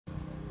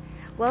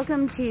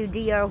Welcome to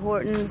D.R.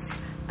 Horton's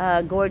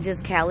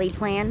gorgeous Cali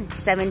plan,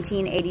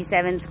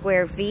 1787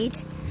 square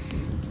feet.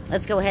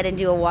 Let's go ahead and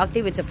do a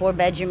walkthrough. It's a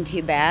 4-bedroom,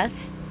 2-bath.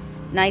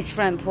 Nice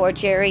front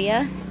porch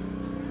area.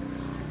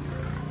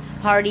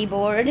 Hardy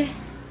board.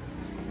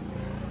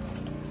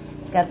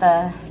 It's got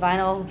the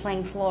vinyl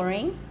plank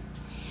flooring.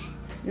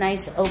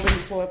 Nice open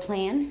floor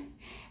plan.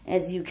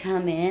 As you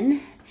come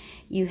in,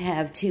 you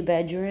have 2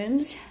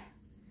 bedrooms.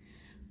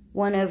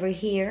 One over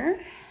here.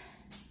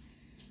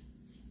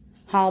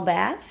 Hall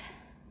bath.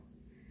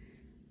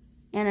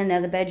 And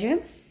another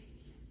bedroom.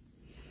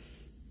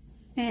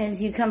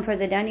 As you come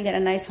further down, you got a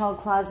nice hall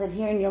closet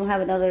here, and you'll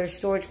have another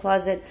storage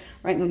closet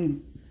right when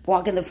you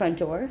walk in the front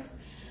door.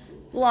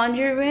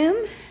 Laundry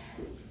room.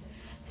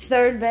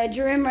 3rd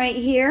bedroom right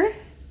here.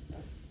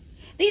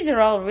 These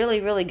are all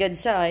really, really good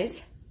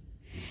size.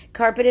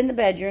 Carpet in the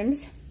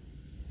bedrooms.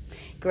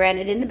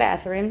 Granite in the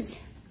bathrooms.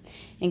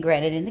 And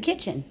granite in the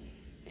kitchen.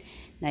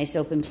 Nice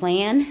open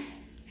plan.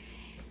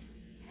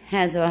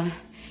 Has a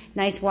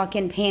nice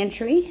walk-in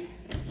pantry.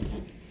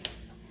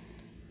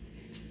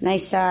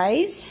 Nice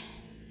size.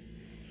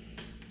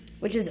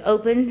 Which is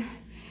open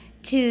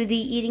to the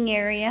eating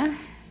area.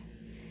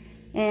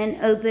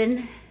 And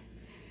open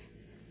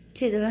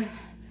to the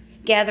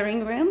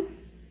gathering room.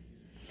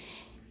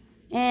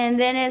 And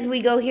then as we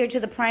go here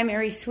to the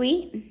primary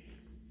suite.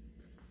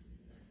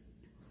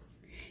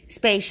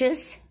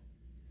 Spacious.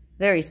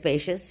 Very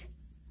spacious.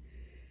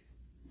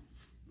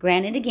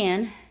 Granite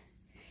again.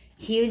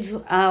 Huge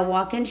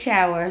walk-in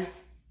shower.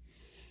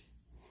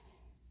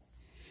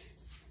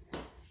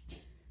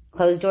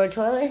 Closed door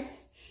toilet.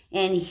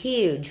 And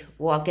huge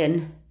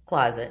walk-in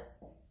closet.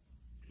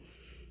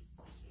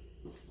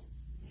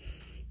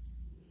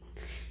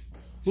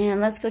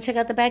 And let's go check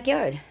out the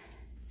backyard.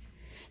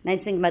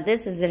 Nice thing about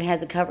this is it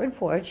has a covered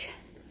porch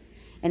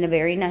and a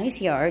very nice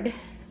yard.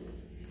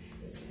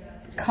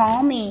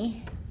 Call me.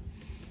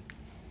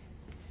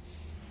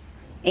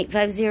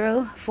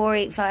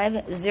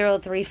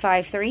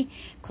 850-485-0353.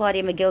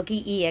 Claudia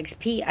McGilkey,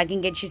 EXP. I can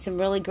get you some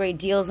really great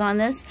deals on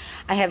this.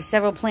 I have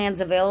several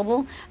plans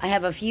available. I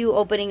have a few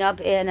opening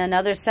up in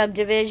another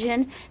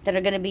subdivision that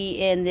are going to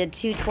be in the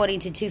 220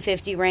 to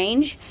 250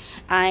 range.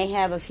 I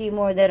have a few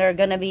more that are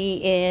going to be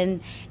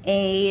in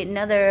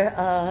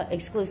another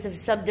exclusive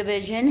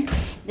subdivision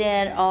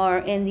that are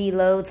in the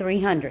low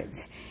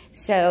 300s.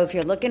 So if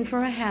you're looking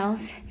for a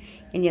house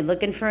and you're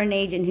looking for an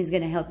agent who's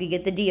going to help you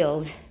get the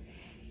deals,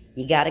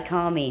 you got to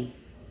call me.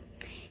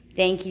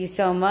 Thank you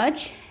so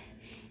much,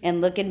 and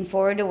looking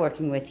forward to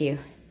working with you.